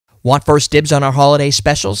Want first dibs on our holiday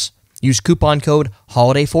specials? Use coupon code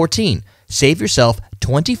HOLIDAY14. Save yourself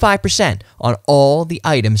 25% on all the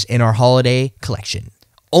items in our holiday collection.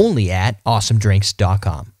 Only at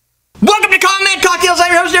awesomedrinks.com. Welcome to Common Man Cocktails.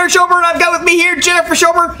 I'm your host, Derrick Schommer, and I've got with me here Jennifer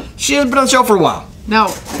Schommer. She hasn't been on the show for a while.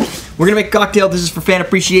 No. We're going to make a cocktail. This is for Fan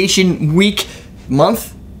Appreciation Week.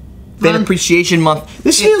 Month? Fan Appreciation Month.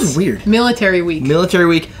 This feels weird. Military Week. Military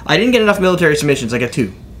Week. I didn't get enough military submissions. I got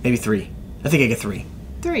 2, maybe 3. I think I get 3.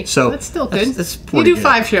 3. So that's still good. That's you do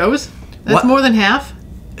 5 shows. That's what? More than half.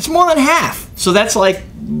 It's more than half. So that's like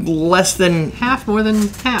less than... Half more than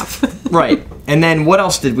half. Right. And then what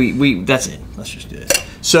else did we... That's it. Let's just do this.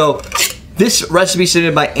 So this recipe is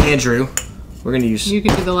submitted by Andrew. We're going to use... You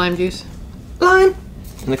can do the lime juice. Lime.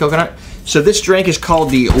 And the coconut. So this drink is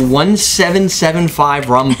called the 1775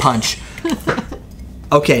 Rum Punch.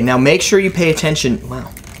 Okay, now make sure you pay attention.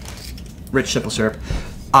 Wow. Rich simple syrup.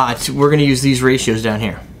 We're going to use these ratios down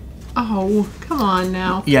here. Oh, come on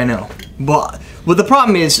now. Yeah, I know. But the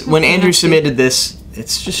problem is, when Andrew submitted this,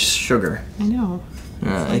 it's just sugar. I know.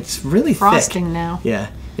 It's really frosting thick. now.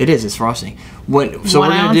 Yeah, it is. It's frosting. So we're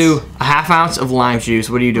going to do a ½ ounce of lime juice.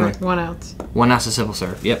 What are you doing? 1 ounce. 1 ounce of simple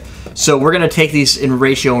syrup. Yep. So we're going to take these in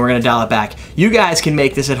ratio and we're going to dial it back. You guys can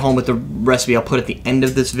make this at home with the recipe I'll put at the end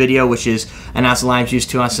of this video, which is 1 ounce of lime juice,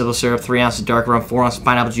 2 ounces of simple syrup, 3 ounces of dark rum, 4 ounces of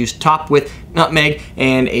pineapple juice, topped with nutmeg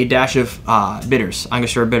and a dash of bitters.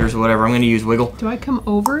 Angostura bitters or whatever. I'm going to use Wiggle. Do I come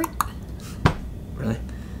over it? Really?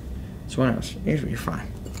 It's 1 ounce. You're fine.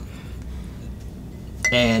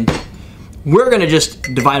 And we're going to just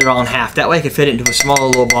divide it all in half. That way I can fit it into a smaller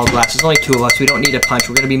little ball glass. There's only 2 of us. We don't need a punch.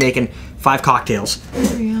 We're going to be making 5 cocktails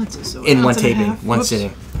 3 ounces, so in one taping, one Whoops.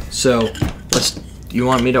 sitting. So, you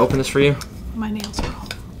want me to open this for you? My nails are all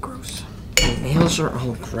gross. My nails are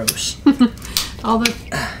all gross. All the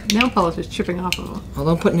nail polish is chipping off of them. Oh,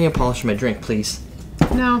 don't put nail polish in my drink, please.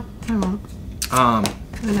 No, I won't.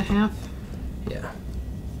 1.5. Yeah.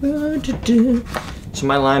 So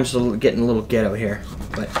my lime's getting a little ghetto here,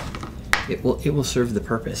 but it will serve the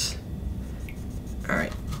purpose. All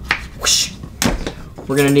right. Whoosh.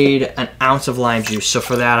 We're gonna need 1 ounce of lime juice. So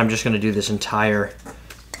for that, I'm just gonna do this entire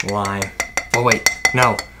lime. Oh wait,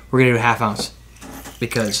 no, we're gonna do a ½ ounce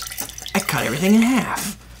because I cut everything in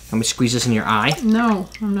half. Let me squeeze this in your eye. No,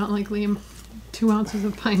 I'm not like Liam. 2 ounces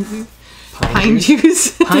of pine juice. Pine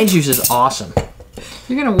juice. Pine juice is awesome.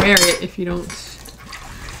 You're gonna wear it if you don't.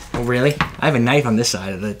 Oh really? I have a knife on this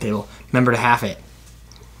side of the table. Remember to half it.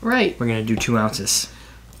 Right. We're gonna do 2 ounces.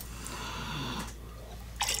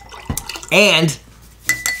 And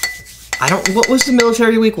what was the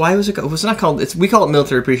military week? Why was it called? Was it not called? We call it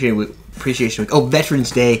Military Appreciation Week. Oh,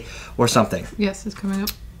 Veterans Day or something. Yes, it's coming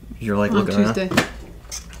up. You're like on looking Tuesday. around.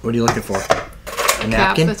 What are you looking for? A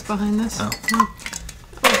napkin? Cap that's behind this. Oh.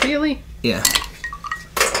 Oh, really? Yeah.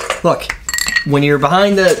 Look, when you're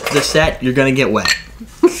behind the set, you're gonna get wet.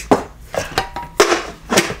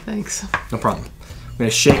 Thanks. No problem. I'm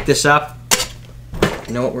gonna shake this up.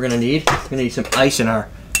 You know what we're gonna need? We're gonna need some ice in our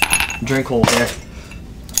drink hole here.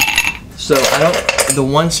 So the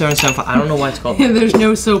 1775. I don't know why it's called. There's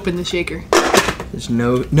no soap in the shaker. There's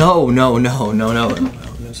no.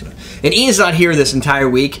 And Ian's not here this entire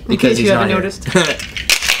week because he's not here. In case you haven't noticed.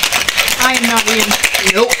 I am not Ian.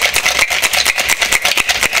 Nope.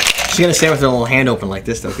 She's gonna stand with her little hand open like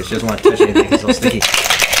this though, because she doesn't want to touch anything. It's all sticky. It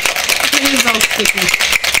is all sticky.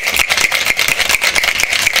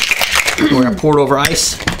 We're gonna pour it over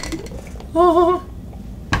ice. Oh.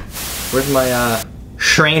 Where's my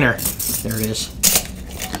strainer? There it is.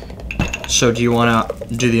 So do you want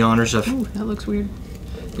to do the honors of... Ooh, that looks weird.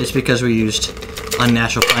 It's because we used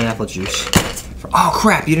unnatural pineapple juice. Oh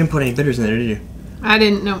crap, you didn't put any bitters in there, did you? I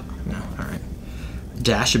didn't, no. No, alright.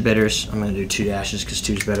 Dash of bitters. I'm going to do 2 dashes because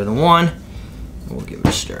 2 is better than 1. And we'll give it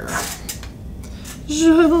a stir.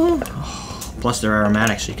 Oh, plus they're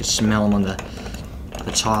aromatic so you can smell them on the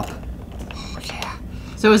top. Oh yeah.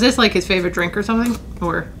 So is this like his favorite drink or something?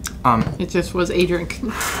 Or it just was a drink?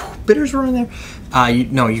 Bitters were in there.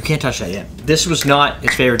 No, you can't touch that yet. This was not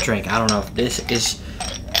his favorite drink. I don't know if this is...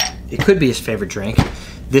 It could be his favorite drink.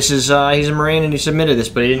 This is, he's a Marine and he submitted this,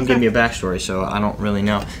 but he didn't give me a backstory, so I don't really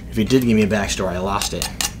know. If he did give me a backstory, I lost it.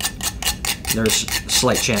 There's a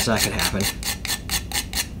slight chance that could happen.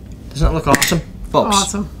 Doesn't that look awesome? Folks.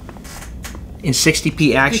 Awesome. In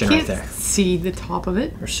 60p action you right there. See the top of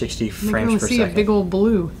it. Or 60 You frames per see second. a big old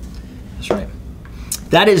blue. That's right.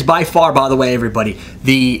 That is by far, by the way, everybody,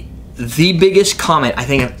 the biggest comment I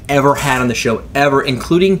think I've ever had on the show, ever,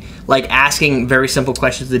 including like asking very simple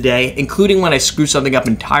questions of the day, including when I screw something up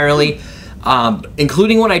entirely,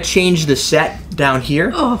 including when I change the set down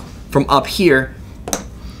here from up here.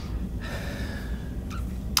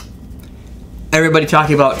 Everybody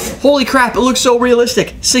talking about, holy crap, it looks so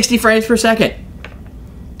realistic. 60 frames per second.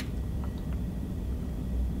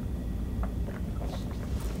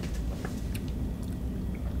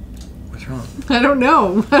 What's wrong? I don't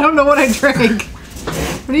know. I don't know what I drank.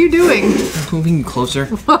 What are you doing? I'm moving closer.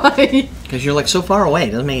 Why? Because you're like so far away.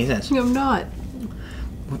 It doesn't make any sense. I'm not.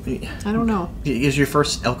 I don't know. It's your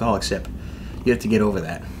first alcoholic sip. You have to get over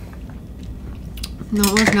that. No,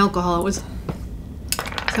 it wasn't alcohol. It was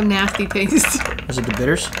some nasty taste. Was it the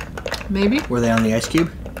bitters? Maybe. Were they on the ice cube?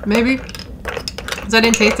 Maybe. Because I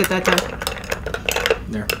didn't taste it that time.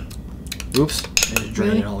 There. Oops. I just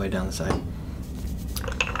drained it all the way down the side.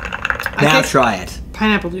 I Now taste try it.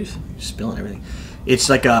 pineapple juice. Spilling everything. It's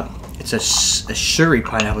like a sugary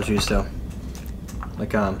pineapple juice though.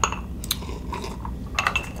 Like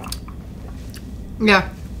Yeah.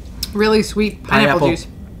 Really sweet pineapple juice.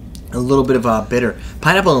 A little bit of bitter.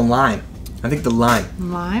 Pineapple and lime. I think the lime.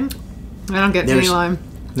 Lime? I don't get any lime.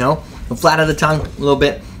 No? The flat of the tongue a little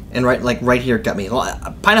bit. And right here got me.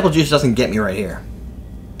 Pineapple juice doesn't get me right here.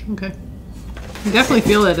 Okay. You definitely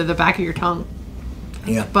feel it at the back of your tongue.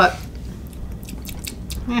 Yeah. But,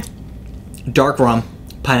 yeah. Dark rum,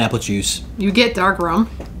 pineapple juice. You get dark rum.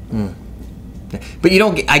 But you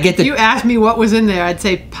don't get, I get the... You asked me what was in there, I'd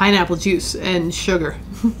say pineapple juice and sugar.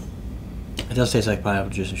 It does taste like pineapple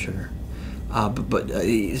juice and sugar. But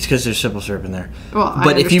it's because there's simple syrup in there. Well,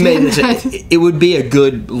 but if you made this, that. it would be a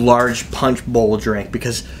good large punch bowl drink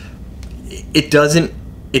because it doesn't.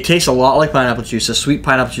 It tastes a lot like pineapple juice, a sweet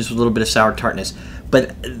pineapple juice with a little bit of sour tartness.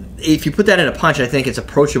 But if you put that in a punch, I think it's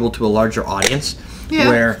approachable to a larger audience. Yeah.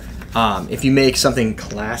 Where if you make something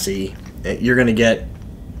classy, you're going to get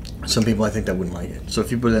some people I think that wouldn't like it. So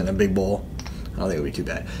if you put it in a big bowl, I don't think it would be too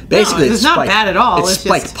bad. Basically, it's not bad at all. It's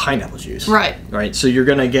spiked just pineapple juice. Right. Right. So you're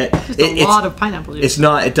gonna get just a lot of pineapple juice. It's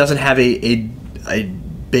not. It doesn't have a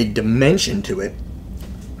big dimension to it,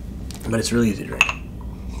 but it's really easy to drink.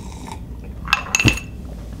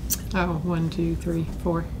 Oh, 1, 2, 3,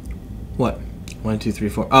 4. What? 1, 2, 3,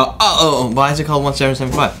 4. Oh! Why is it called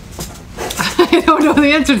 1775? I don't know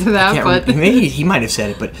the answer to that, but maybe he might have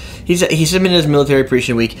said it. But he submitted his military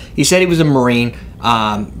appreciation week. He said he was a Marine.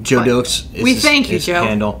 Joe Dokes is his Joe.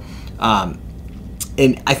 handle.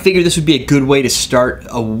 And I figured this would be a good way to start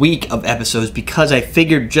a week of episodes because I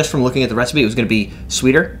figured just from looking at the recipe it was going to be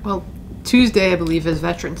sweeter. Well, Tuesday I believe is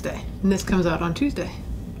Veterans Day, and this comes out on Tuesday.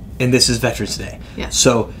 And this is Veterans Day. Yes.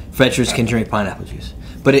 So veterans can drink pineapple juice.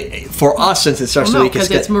 But for us, since it starts the week,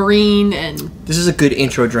 because it's Marine and... This is a good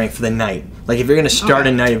intro drink for the night. Like, if you're going to start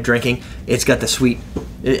a night of drinking, it's got the sweet...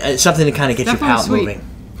 It's something to kind of get your palate moving.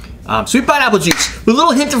 Sweet pineapple juice with a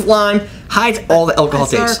little hint of lime hides all the alcohol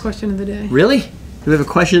taste. That's our question of the day. Really? Do we have a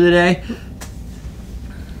question of the day?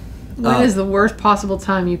 When is the worst possible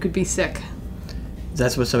time you could be sick?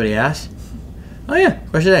 That's what somebody asked? Oh, yeah.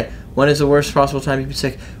 Question of the day. When is the worst possible time you could be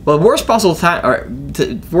sick? Well, worst possible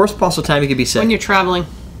time you could be sick. When you're traveling.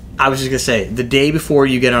 I was just gonna say the day before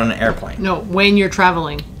you get on an airplane. No, when you're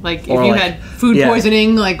traveling. Like if Or you like- had food yeah.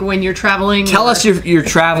 poisoning, like when you're traveling. Tell us your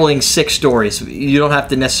traveling sick stories. You don't have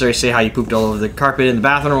to necessarily say how you pooped all over the carpet in the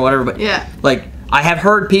bathroom or whatever. But Yeah. like I have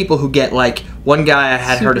heard people who get like one guy I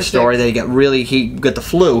had heard a Super story sick. that he got the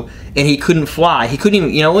flu and he couldn't fly. He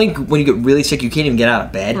couldn't even when you get really sick you can't even get out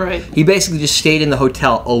of bed. Right. He basically just stayed in the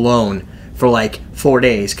hotel alone for like 4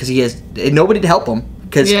 days because he has nobody to help him.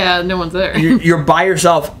 Because Yeah, no one's there. you're by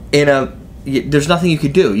yourself in a. There's nothing you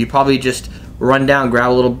could do. You probably just run down,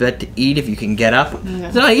 grab a little bit to eat if you can get up. Yeah.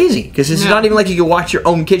 It's not easy because it's not even like you can watch your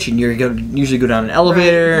own kitchen. You're going to usually go down an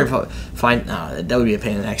elevator and find. That would be a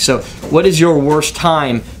pain in the neck. So, what is your worst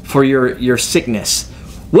time for your sickness?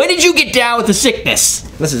 When did you get down with the sickness?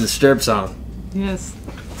 This is a Disturb song. Yes.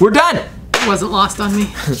 We're done. It wasn't lost on me.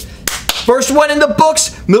 First one in the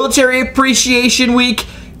books. Military Appreciation Week.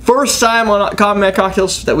 First time on Combat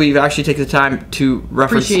Cocktails that we've actually taken the time to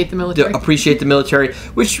reference. Appreciate the military. Appreciate the military,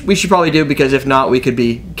 which we should probably do because if not, we could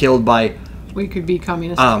be killed by. We could be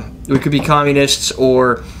communists. We could be communists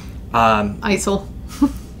or. ISIL.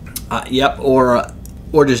 Yep,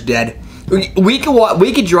 or just dead. We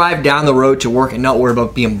could drive down the road to work and not worry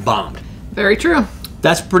about being bombed. Very true.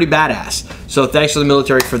 That's pretty badass. So thanks to the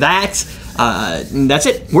military for that. That's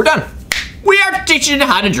it. We're done. We are teaching you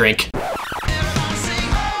how to drink.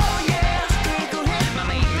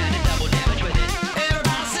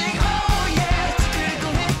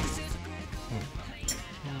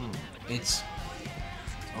 It's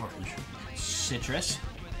orange, citrus,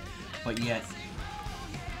 but yet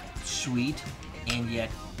sweet and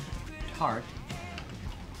yet tart.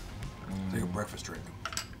 Like a breakfast drink.